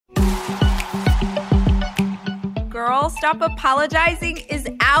Girl Stop Apologizing is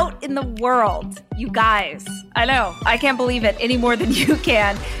out in the world. You guys, I know, I can't believe it any more than you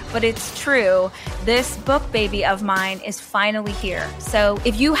can, but it's true. This book baby of mine is finally here. So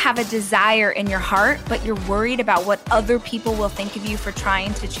if you have a desire in your heart, but you're worried about what other people will think of you for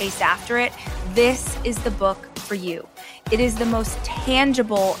trying to chase after it, this is the book for you. It is the most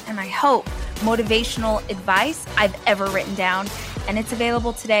tangible and I hope motivational advice I've ever written down. And it's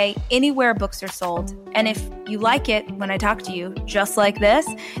available today anywhere books are sold. And if you like it when I talk to you just like this,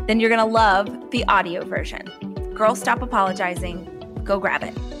 then you're going to love the audio version. Girl Stop Apologizing. Go grab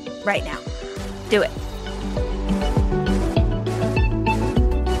it right now. Do it.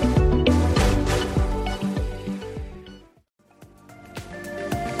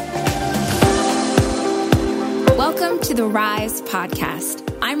 Welcome to the Rise podcast.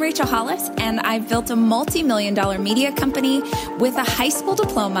 I'm Rachel Hollis, and I've built a multi-million-dollar media company with a high school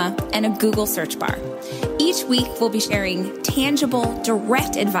diploma and a Google search bar. Each week, we'll be sharing tangible,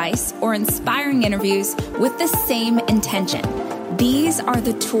 direct advice or inspiring interviews with the same intention. These are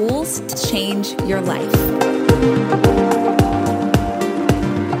the tools to change your life.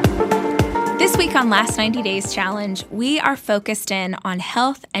 This week on Last 90 Days Challenge, we are focused in on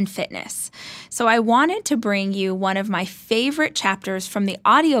health and fitness. So I wanted to bring you one of my favorite chapters from the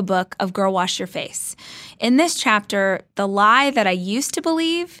audiobook of Girl Wash Your Face. In this chapter, the lie that I used to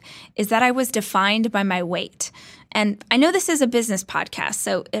believe is that I was defined by my weight. And I know this is a business podcast,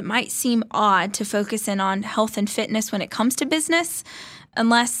 so it might seem odd to focus in on health and fitness when it comes to business,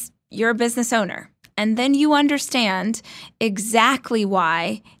 unless you're a business owner. And then you understand exactly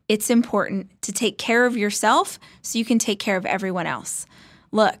why it's important to take care of yourself so you can take care of everyone else.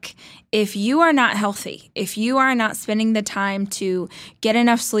 Look, if you are not healthy, if you are not spending the time to get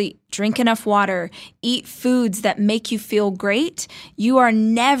enough sleep, drink enough water, eat foods that make you feel great, you are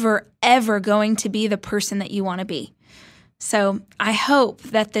never, ever going to be the person that you want to be. So I hope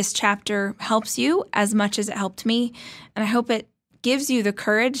that this chapter helps you as much as it helped me, and I hope it gives you the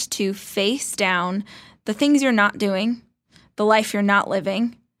courage to face down the things you're not doing, the life you're not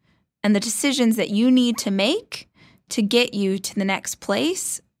living, and the decisions that you need to make to get you to the next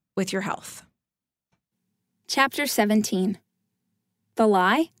place with your health. Chapter 17. The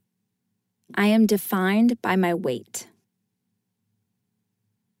lie? I am defined by my weight.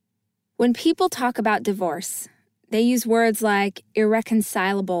 When people talk about divorce, they use words like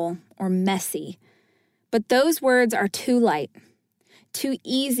irreconcilable or messy, but those words are too light, too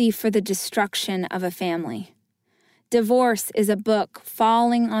easy for the destruction of a family. Divorce is a book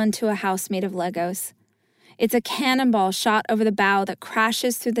falling onto a house made of Legos. It's a cannonball shot over the bow that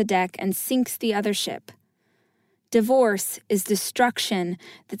crashes through the deck and sinks the other ship. Divorce is destruction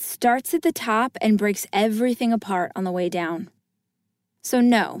that starts at the top and breaks everything apart on the way down. So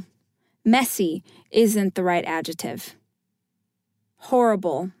no, messy isn't the right adjective.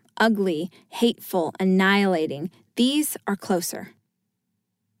 Horrible, ugly, hateful, annihilating, these are closer.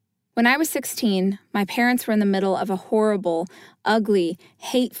 When I was 16, my parents were in the middle of a horrible, ugly,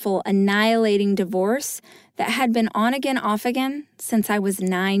 hateful, annihilating divorce that had been on again, off again since I was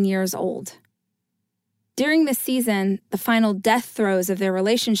 9 years old. During this season, the final death throes of their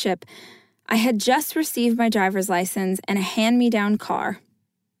relationship, I had just received my driver's license and a hand-me-down car.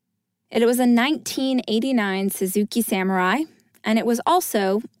 It was a 1989 Suzuki Samurai, and it was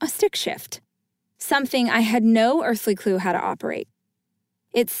also a stick shift, something I had no earthly clue how to operate.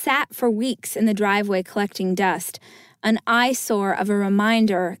 It sat for weeks in the driveway collecting dust, an eyesore of a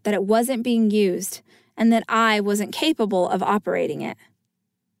reminder that it wasn't being used and that I wasn't capable of operating it.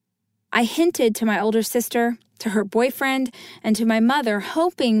 I hinted to my older sister, to her boyfriend, and to my mother,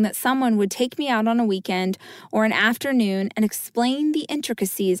 hoping that someone would take me out on a weekend or an afternoon and explain the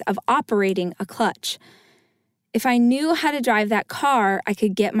intricacies of operating a clutch. If I knew how to drive that car, I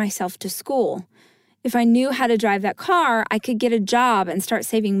could get myself to school. If I knew how to drive that car, I could get a job and start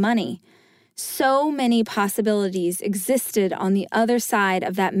saving money. So many possibilities existed on the other side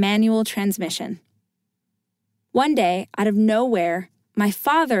of that manual transmission. One day, out of nowhere, my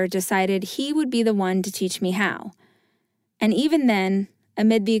father decided he would be the one to teach me how. And even then,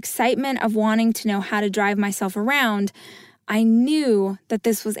 amid the excitement of wanting to know how to drive myself around, I knew that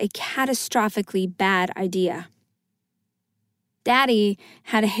this was a catastrophically bad idea. Daddy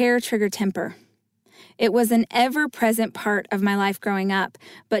had a hair-trigger temper. It was an ever-present part of my life growing up,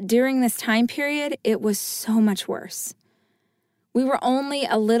 but during this time period, it was so much worse. We were only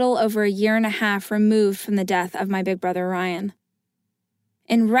a little over a year and a half removed from the death of my big brother Ryan.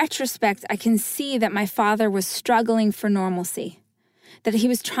 In retrospect, I can see that my father was struggling for normalcy, that he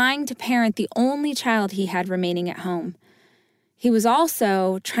was trying to parent the only child he had remaining at home. He was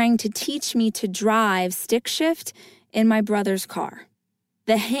also trying to teach me to drive stick shift in my brother's car.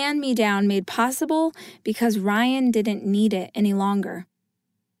 The hand-me-down made possible because Ryan didn't need it any longer.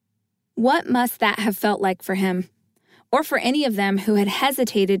 What must that have felt like for him? Or for any of them who had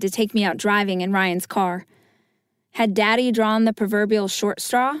hesitated to take me out driving in Ryan's car? Had Daddy drawn the proverbial short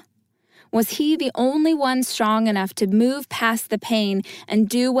straw? Was he the only one strong enough to move past the pain and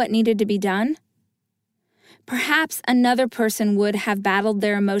do what needed to be done? Perhaps another person would have battled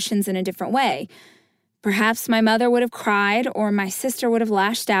their emotions in a different way. Perhaps my mother would have cried or my sister would have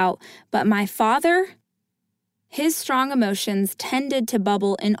lashed out, but my father, his strong emotions tended to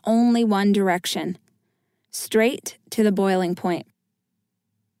bubble in only one direction, straight to the boiling point.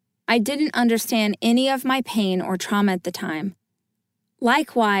 I didn't understand any of my pain or trauma at the time.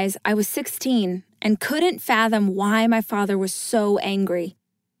 Likewise, I was 16 and couldn't fathom why my father was so angry.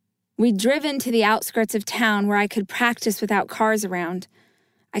 We'd driven to the outskirts of town where I could practice without cars around.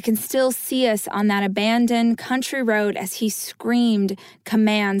 I can still see us on that abandoned country road as he screamed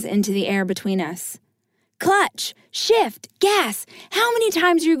commands into the air between us. Clutch, shift, gas. How many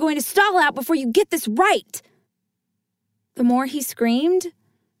times are you going to stall out before you get this right? The more he screamed,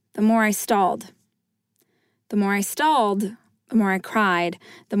 the more I stalled. The more I stalled, the more I cried.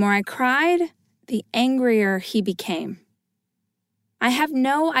 The more I cried, the angrier he became. I have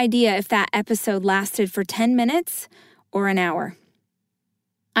no idea if that episode lasted for 10 minutes or an hour.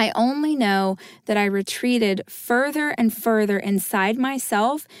 I only know that I retreated further and further inside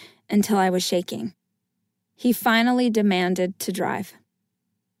myself until I was shaking. He finally demanded to drive.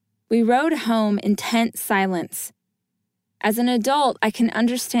 We rode home in tense silence. As an adult, I can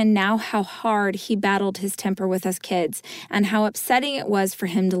understand now how hard he battled his temper with us kids and how upsetting it was for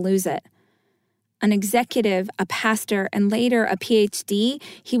him to lose it. An executive, a pastor, and later a PhD,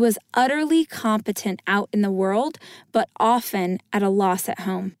 he was utterly competent out in the world, but often at a loss at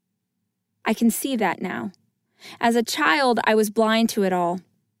home. I can see that now. As a child, I was blind to it all.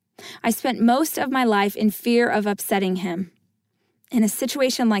 I spent most of my life in fear of upsetting him. In a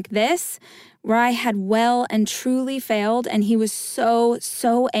situation like this, where I had well and truly failed and he was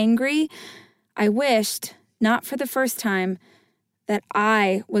so angry, I wished, not for the first time, that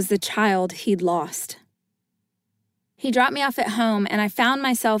I was the child he'd lost. He dropped me off at home, and I found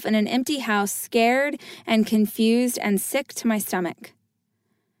myself in an empty house, scared and confused and sick to my stomach.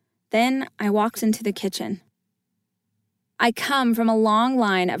 Then I walked into the kitchen. I come from a long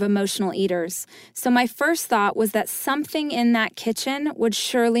line of emotional eaters, so my first thought was that something in that kitchen would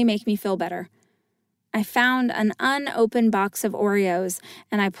surely make me feel better. I found an unopened box of Oreos,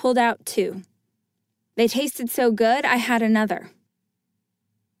 and I pulled out 2. They tasted so good, I had another.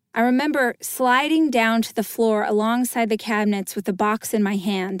 I remember sliding down to the floor alongside the cabinets with the box in my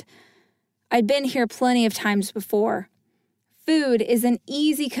hand. I'd been here plenty of times before. Food is an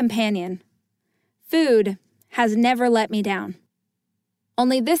easy companion. Food has never let me down.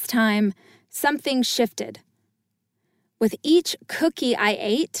 Only this time, something shifted. With each cookie I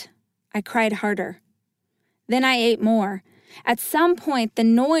ate, I cried harder. Then I ate more. At some point, the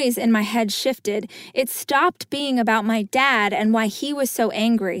noise in my head shifted. It stopped being about my dad and why he was so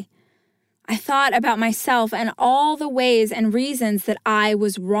angry. I thought about myself and all the ways and reasons that I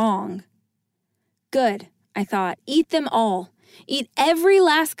was wrong. Good, I thought. Eat them all. Eat every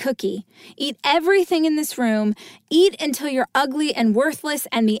last cookie. Eat everything in this room. Eat until you're ugly and worthless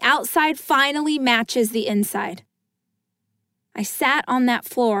and the outside finally matches the inside. I sat on that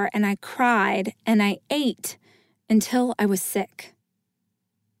floor and I cried and I ate until I was sick.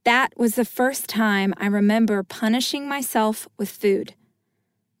 That was the first time I remember punishing myself with food,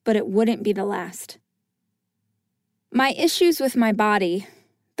 but it wouldn't be the last. My issues with my body,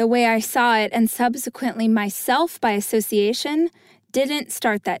 the way I saw it and subsequently myself by association, didn't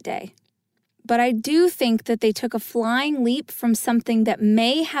start that day. But I do think that they took a flying leap from something that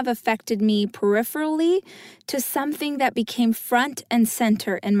may have affected me peripherally to something that became front and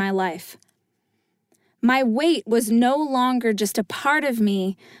center in my life. My weight was no longer just a part of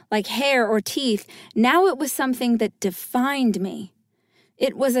me, like hair or teeth. Now it was something that defined me.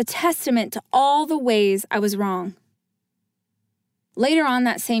 It was a testament to all the ways I was wrong. Later on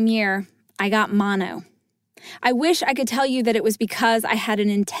that same year, I got mono. I wish I could tell you that it was because I had an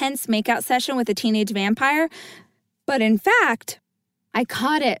intense makeout session with a teenage vampire, but in fact, I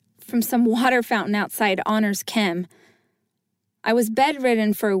caught it from some water fountain outside Honors Chem. I was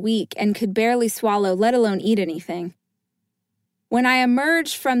bedridden for a week and could barely swallow, let alone eat anything. When I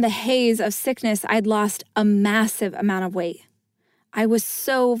emerged from the haze of sickness, I'd lost a massive amount of weight. I was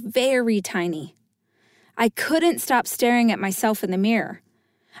so very tiny. I couldn't stop staring at myself in the mirror.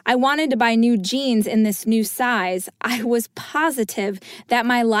 I wanted to buy new jeans in this new size. I was positive that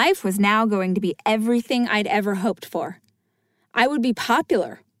my life was now going to be everything I'd ever hoped for. I would be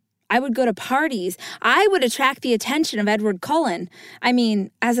popular. I would go to parties. I would attract the attention of Edward Cullen. I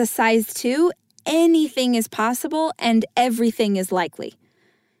mean, as a size 2, anything is possible and everything is likely.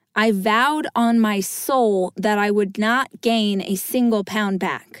 I vowed on my soul that I would not gain a single pound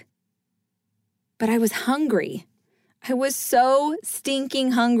back. But I was hungry. I was so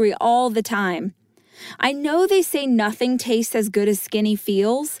stinking hungry all the time. I know they say nothing tastes as good as skinny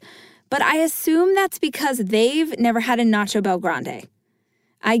feels, but I assume that's because they've never had a Nacho Bel Grande.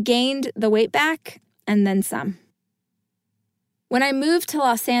 I gained the weight back and then some. When I moved to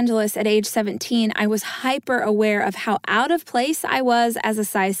Los Angeles at age 17, I was hyper aware of how out of place I was as a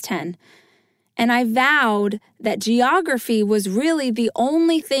size 10. And I vowed that geography was really the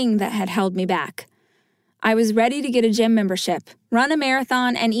only thing that had held me back. I was ready to get a gym membership, run a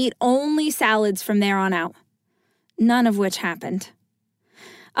marathon, and eat only salads from there on out. None of which happened.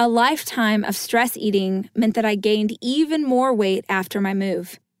 A lifetime of stress eating meant that I gained even more weight after my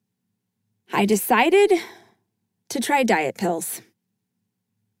move. I decided to try diet pills.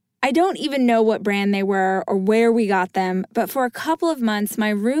 I don't even know what brand they were or where we got them, but for a couple of months, my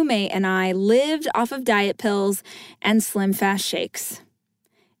roommate and I lived off of diet pills and Slim Fast shakes.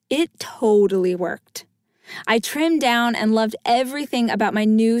 It totally worked. I trimmed down and loved everything about my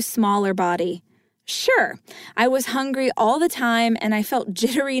new, smaller body. Sure, I was hungry all the time and I felt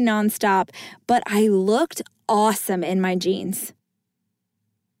jittery nonstop, but I looked awesome in my jeans.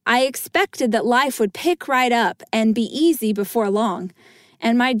 I expected that life would pick right up and be easy before long,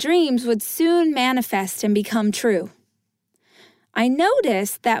 and my dreams would soon manifest and become true. I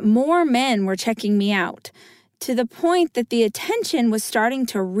noticed that more men were checking me out, to the point that the attention was starting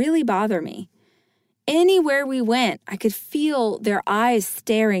to really bother me. Anywhere we went, I could feel their eyes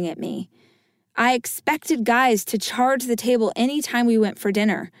staring at me. I expected guys to charge the table anytime we went for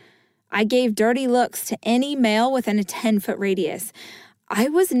dinner. I gave dirty looks to any male within a 10-foot radius. I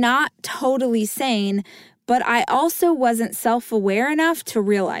was not totally sane, but I also wasn't self-aware enough to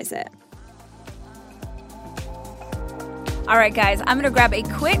realize it. All right, guys, I'm going to grab a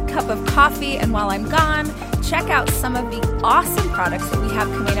quick cup of coffee, and while I'm gone, check out some of the awesome products that we have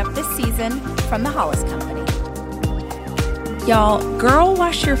coming up this season from the Hollis Company. Y'all, Girl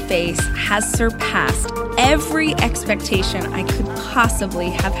Wash Your Face has surpassed every expectation I could possibly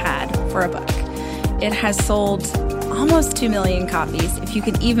have had for a book. It has sold almost 2 million copies, if you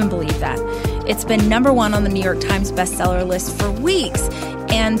can even believe that. It's been #1 on the New York Times bestseller list for weeks.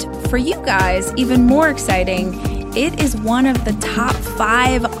 And for you guys, even more exciting, it is one of the top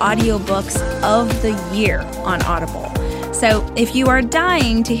 5 audiobooks of the year on Audible. So if you are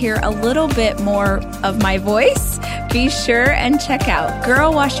dying to hear a little bit more of my voice, be sure and check out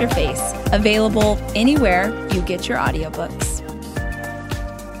Girl Wash Your Face, available anywhere you get your audiobooks.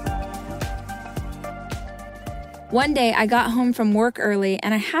 One day I got home from work early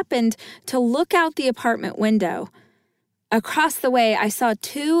and I happened to look out the apartment window. Across the way, I saw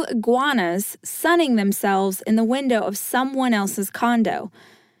 2 iguanas sunning themselves in the window of someone else's condo.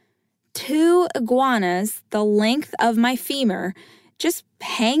 2 iguanas, the length of my femur, just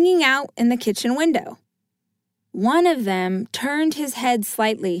hanging out in the kitchen window. One of them turned his head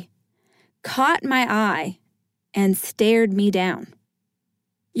slightly, caught my eye, and stared me down.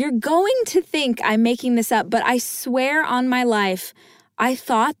 You're going to think I'm making this up, but I swear on my life, I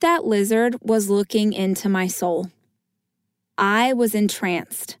thought that lizard was looking into my soul. I was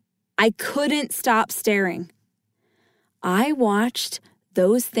entranced. I couldn't stop staring. I watched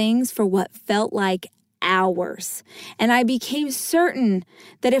those things for what felt like hours, and I became certain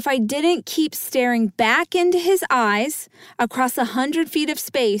that if I didn't keep staring back into his eyes across 100 feet of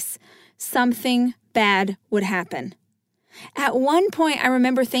space, something bad would happen. At one point, I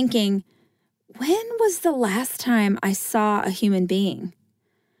remember thinking, when was the last time I saw a human being?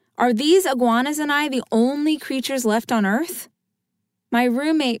 Are these iguanas and I the only creatures left on Earth? My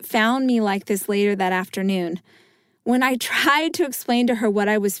roommate found me like this later that afternoon. When I tried to explain to her what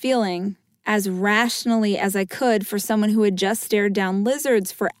I was feeling, as rationally as I could for someone who had just stared down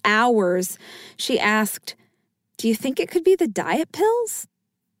lizards for hours, she asked, "Do you think it could be the diet pills?"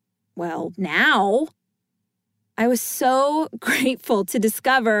 Well, now. I was so grateful to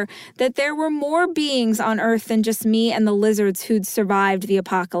discover that there were more beings on Earth than just me and the lizards who'd survived the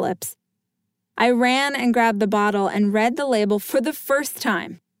apocalypse. I ran and grabbed the bottle and read the label for the first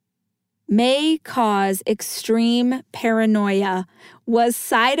time. May cause extreme paranoia was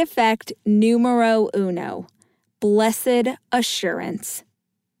side effect numero uno. Blessed assurance.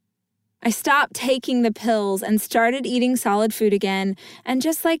 I stopped taking the pills and started eating solid food again, and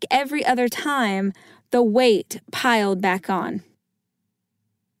just like every other time, the weight piled back on.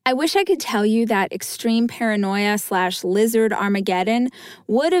 I wish I could tell you that extreme paranoia/lizard Armageddon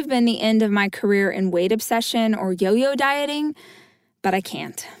would have been the end of my career in weight obsession or yo-yo dieting, but I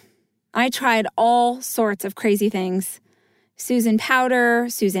can't. I tried all sorts of crazy things. Susan Powder,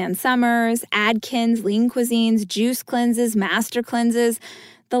 Suzanne Summers, Atkins, lean cuisines, juice cleanses, master cleanses,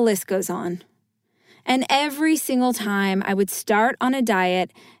 the list goes on. And every single time I would start on a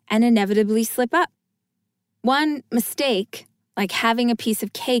diet and inevitably slip up. One mistake, like having a piece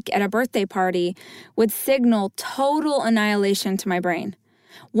of cake at a birthday party, would signal total annihilation to my brain.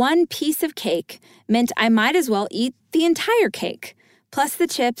 One piece of cake meant I might as well eat the entire cake, plus the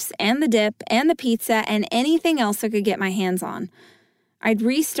chips and the dip and the pizza and anything else I could get my hands on. I'd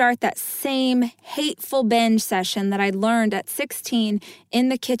restart that same hateful binge session that I'd learned at 16 in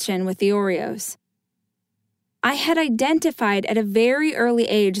the kitchen with the Oreos. I had identified at a very early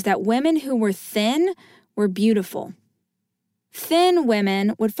age that women who were thin were beautiful. Thin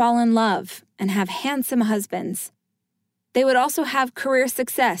women would fall in love and have handsome husbands. They would also have career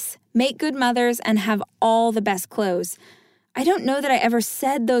success, make good mothers, and have all the best clothes. I don't know that I ever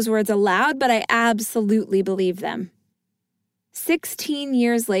said those words aloud, but I absolutely believe them. 16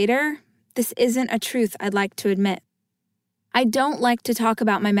 years later, this isn't a truth I'd like to admit. I don't like to talk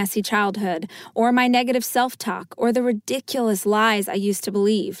about my messy childhood, or my negative self-talk, or the ridiculous lies I used to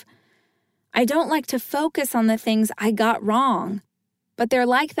believe. I don't like to focus on the things I got wrong, but they're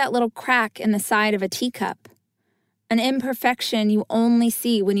like that little crack in the side of a teacup, an imperfection you only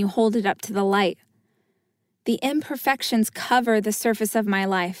see when you hold it up to the light. The imperfections cover the surface of my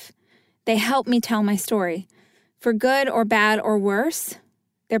life. They help me tell my story. For good or bad or worse,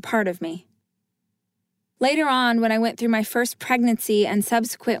 they're part of me. Later on, when I went through my first pregnancy and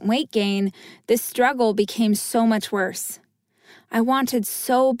subsequent weight gain, this struggle became so much worse. I wanted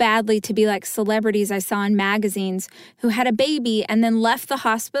so badly to be like celebrities I saw in magazines who had a baby and then left the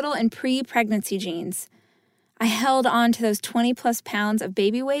hospital in pre-pregnancy jeans. I held on to those 20-plus pounds of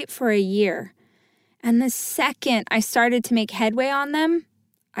baby weight for a year. And the second I started to make headway on them,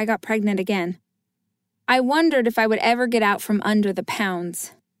 I got pregnant again. I wondered if I would ever get out from under the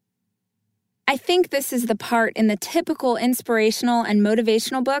pounds. I think this is the part in the typical inspirational and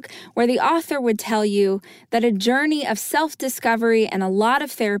motivational book where the author would tell you that a journey of self-discovery and a lot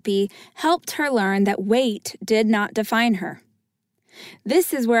of therapy helped her learn that weight did not define her.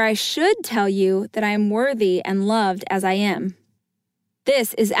 This is where I should tell you that I am worthy and loved as I am.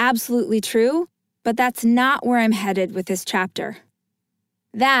 This is absolutely true, but that's not where I'm headed with this chapter.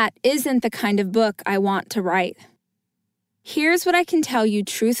 That isn't the kind of book I want to write. Here's what I can tell you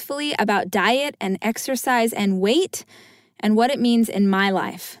truthfully about diet and exercise and weight and what it means in my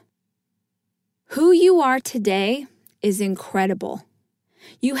life. Who you are today is incredible.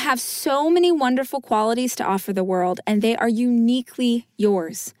 You have so many wonderful qualities to offer the world, and they are uniquely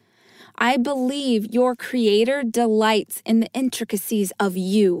yours. I believe your Creator delights in the intricacies of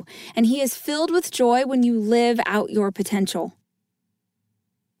you, and He is filled with joy when you live out your potential.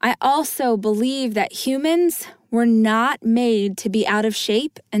 I also believe that humans were not made to be out of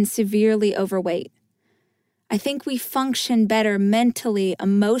shape and severely overweight. I think we function better mentally,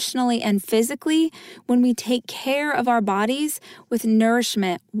 emotionally, and physically when we take care of our bodies with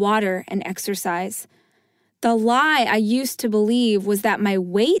nourishment, water, and exercise. The lie I used to believe was that my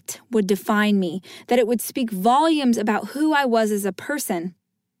weight would define me, that it would speak volumes about who I was as a person.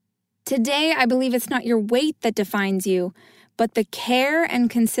 Today, I believe it's not your weight that defines you, but the care and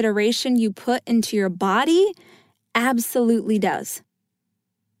consideration you put into your body absolutely does.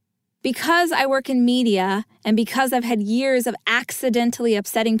 Because I work in media and because I've had years of accidentally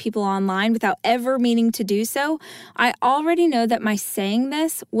upsetting people online without ever meaning to do so, I already know that my saying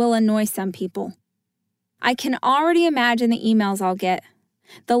this will annoy some people. I can already imagine the emails I'll get.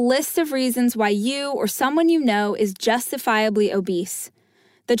 The list of reasons why you or someone you know is justifiably obese.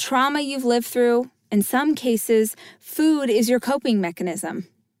 The trauma you've lived through. In some cases, food is your coping mechanism.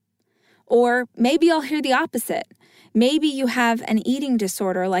 Or maybe I'll hear the opposite. Maybe you have an eating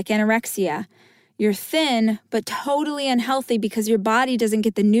disorder like anorexia. You're thin, but totally unhealthy because your body doesn't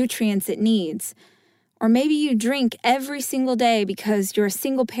get the nutrients it needs. Or maybe you drink every single day because you're a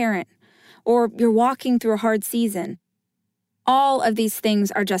single parent, or you're walking through a hard season. All of these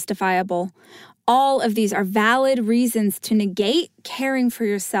things are justifiable. All of these are valid reasons to negate caring for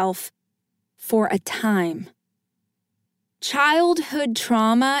yourself for a time. Childhood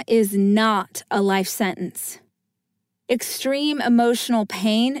trauma is not a life sentence. Extreme emotional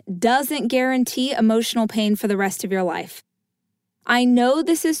pain doesn't guarantee emotional pain for the rest of your life. I know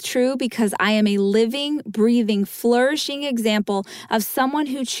this is true because I am a living, breathing, flourishing example of someone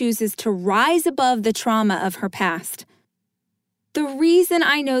who chooses to rise above the trauma of her past. The reason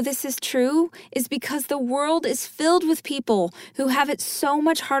I know this is true is because the world is filled with people who have it so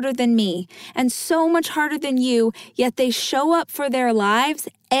much harder than me and so much harder than you, yet they show up for their lives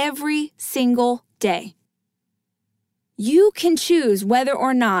every single day. You can choose whether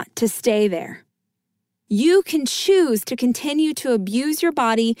or not to stay there. You can choose to continue to abuse your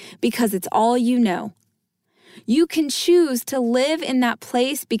body because it's all you know. You can choose to live in that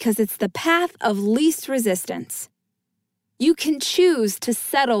place because it's the path of least resistance. You can choose to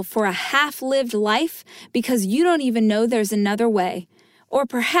settle for a half-lived life because you don't even know there's another way, or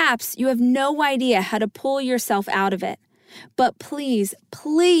perhaps you have no idea how to pull yourself out of it. But please,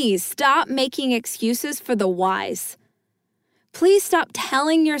 please stop making excuses for the whys. Please stop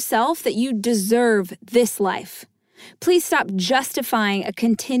telling yourself that you deserve this life. Please stop justifying a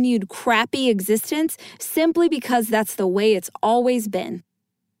continued crappy existence simply because that's the way it's always been.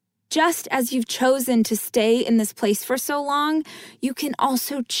 Just as you've chosen to stay in this place for so long, you can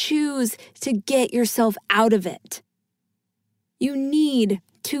also choose to get yourself out of it. You need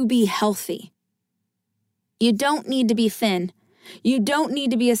to be healthy. You don't need to be thin. You don't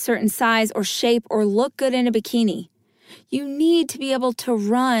need to be a certain size or shape or look good in a bikini. You need to be able to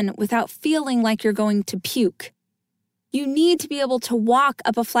run without feeling like you're going to puke. You need to be able to walk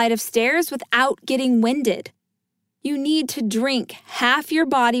up a flight of stairs without getting winded. You need to drink half your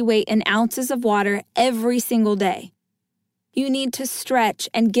body weight in ounces of water every single day. You need to stretch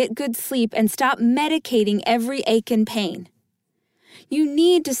and get good sleep and stop medicating every ache and pain. You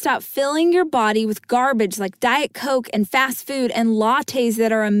need to stop filling your body with garbage like Diet Coke and fast food and lattes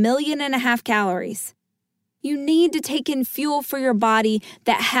that are 1.5 million calories. You need to take in fuel for your body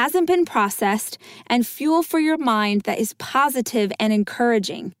that hasn't been processed and fuel for your mind that is positive and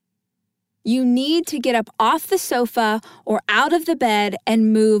encouraging. You need to get up off the sofa or out of the bed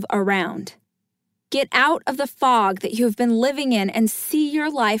and move around. Get out of the fog that you have been living in and see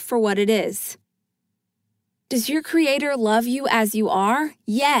your life for what it is. Does your Creator love you as you are?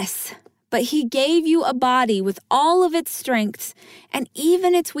 Yes, but He gave you a body with all of its strengths and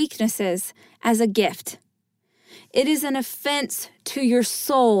even its weaknesses as a gift. It is an offense to your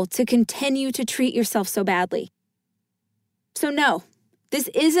soul to continue to treat yourself so badly. So no. This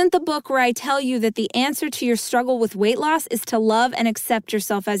isn't the book where I tell you that the answer to your struggle with weight loss is to love and accept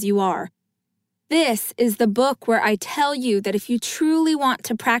yourself as you are. This is the book where I tell you that if you truly want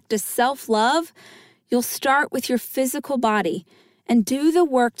to practice self-love, you'll start with your physical body and do the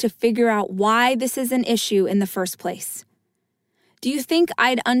work to figure out why this is an issue in the first place. Do you think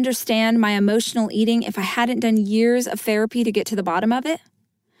I'd understand my emotional eating if I hadn't done years of therapy to get to the bottom of it?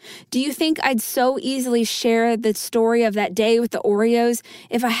 Do you think I'd so easily share the story of that day with the Oreos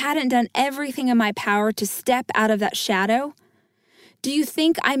if I hadn't done everything in my power to step out of that shadow? Do you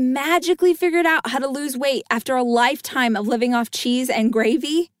think I magically figured out how to lose weight after a lifetime of living off cheese and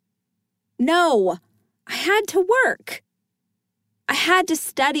gravy? No, I had to work. I had to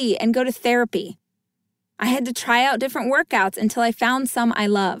study and go to therapy. I had to try out different workouts until I found some I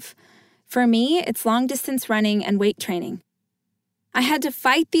love. For me, it's long-distance running and weight training. I had to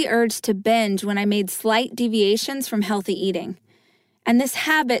fight the urge to binge when I made slight deviations from healthy eating. And this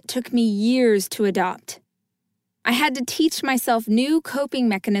habit took me years to adopt. I had to teach myself new coping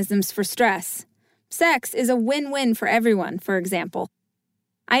mechanisms for stress. Sex is a win-win for everyone, for example.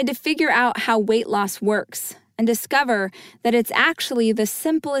 I had to figure out how weight loss works and discover that it's actually the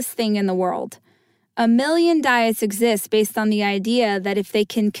simplest thing in the world. 1 million diets exist based on the idea that if they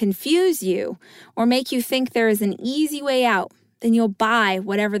can confuse you or make you think there is an easy way out, then you'll buy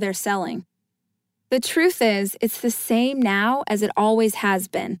whatever they're selling. The truth is, it's the same now as it always has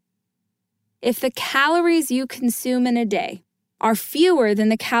been. If the calories you consume in a day are fewer than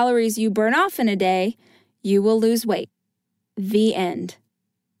the calories you burn off in a day, you will lose weight. The end.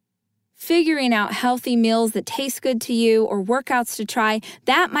 Figuring out healthy meals that taste good to you or workouts to try,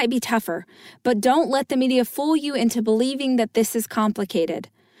 that might be tougher, but don't let the media fool you into believing that this is complicated.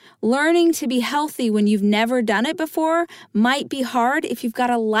 Learning to be healthy when you've never done it before might be hard if you've got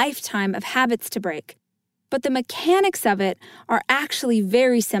a lifetime of habits to break. But the mechanics of it are actually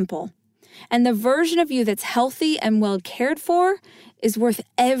very simple. And the version of you that's healthy and well cared for is worth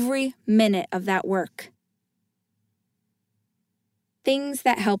every minute of that work. Things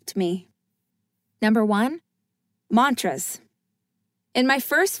that helped me. Number 1, mantras. In my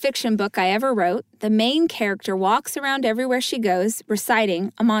first fiction book I ever wrote, the main character walks around everywhere she goes,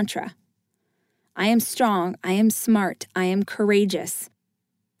 reciting a mantra. I am strong, I am smart, I am courageous.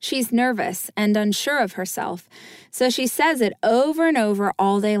 She's nervous and unsure of herself, so she says it over and over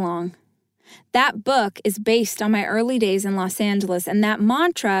all day long. That book is based on my early days in Los Angeles, and that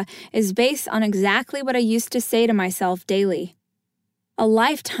mantra is based on exactly what I used to say to myself daily. A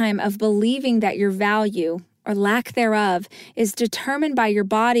lifetime of believing that your value, or lack thereof, is determined by your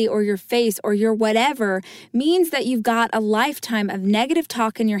body or your face or your whatever means that you've got a lifetime of negative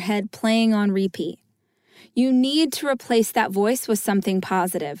talk in your head playing on repeat. You need to replace that voice with something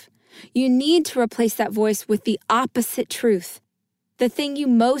positive. You need to replace that voice with the opposite truth, the thing you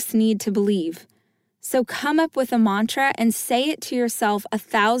most need to believe. So come up with a mantra and say it to yourself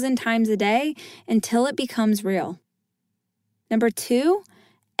 1,000 times a day until it becomes real. Number 2,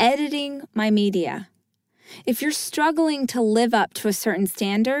 editing my media. If you're struggling to live up to a certain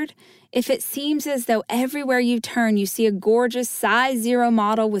standard, if it seems as though everywhere you turn you see a gorgeous size 0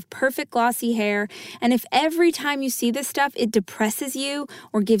 model with perfect glossy hair, and if every time you see this stuff it depresses you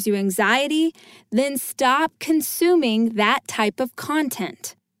or gives you anxiety, then stop consuming that type of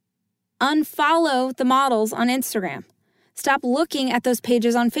content. Unfollow the models on Instagram. Stop looking at those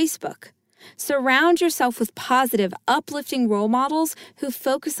pages on Facebook. Surround yourself with positive, uplifting role models who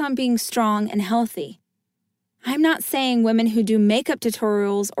focus on being strong and healthy. I'm not saying women who do makeup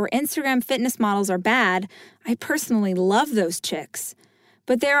tutorials or Instagram fitness models are bad. I personally love those chicks.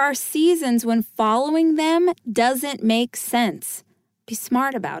 But there are seasons when following them doesn't make sense. Be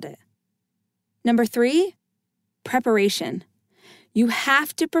smart about it. Number 3, preparation. You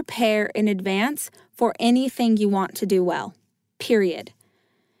have to prepare in advance for anything you want to do well. Period.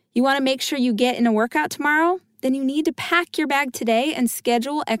 You want to make sure you get in a workout tomorrow? Then you need to pack your bag today and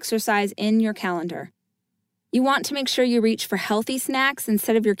schedule exercise in your calendar. You want to make sure you reach for healthy snacks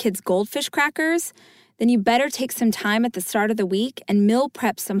instead of your kids' goldfish crackers? Then you better take some time at the start of the week and meal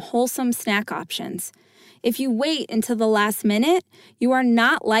prep some wholesome snack options. If you wait until the last minute, you are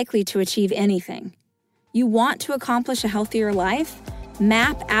not likely to achieve anything. You want to accomplish a healthier life?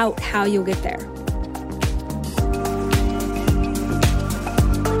 Map out how you'll get there.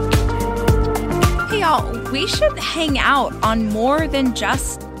 Hey y'all, we should hang out on more than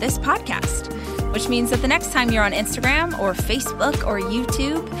just this podcast. Which means that the next time you're on Instagram or Facebook or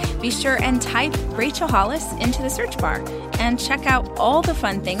YouTube, be sure and type Rachel Hollis into the search bar and check out all the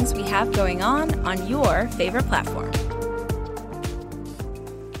fun things we have going on your favorite platform.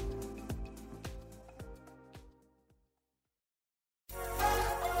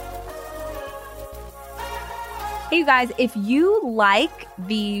 Hey, you guys, if you like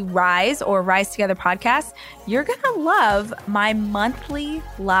the Rise or Rise Together podcast, you're going to love my monthly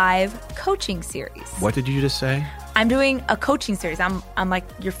live coaching series. What did you just say? I'm doing a coaching series. I'm like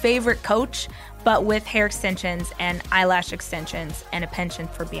your favorite coach, but with hair extensions and eyelash extensions and a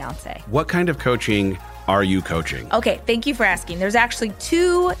penchant for Beyonce. What kind of coaching are you coaching? Okay, thank you for asking. There's actually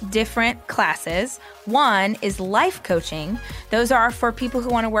 2 different classes. One is life coaching. Those are for people who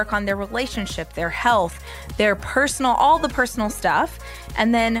want to work on their relationship, their health, their personal, all the personal stuff.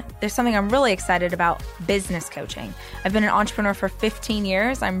 And then there's something I'm really excited about, business coaching. I've been an entrepreneur for 15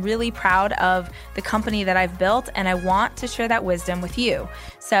 years. I'm really proud of the company that I've built, and I want to share that wisdom with you.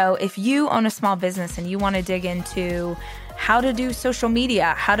 So if you own a small business and you want to dig into how to do social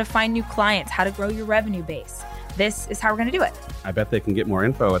media, how to find new clients, how to grow your revenue base, this is how we're going to do it. I bet they can get more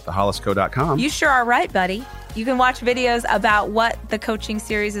info at thehollisco.com. You sure are right, buddy. You can watch videos about what the coaching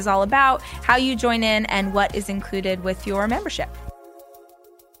series is all about, how you join in, and what is included with your membership.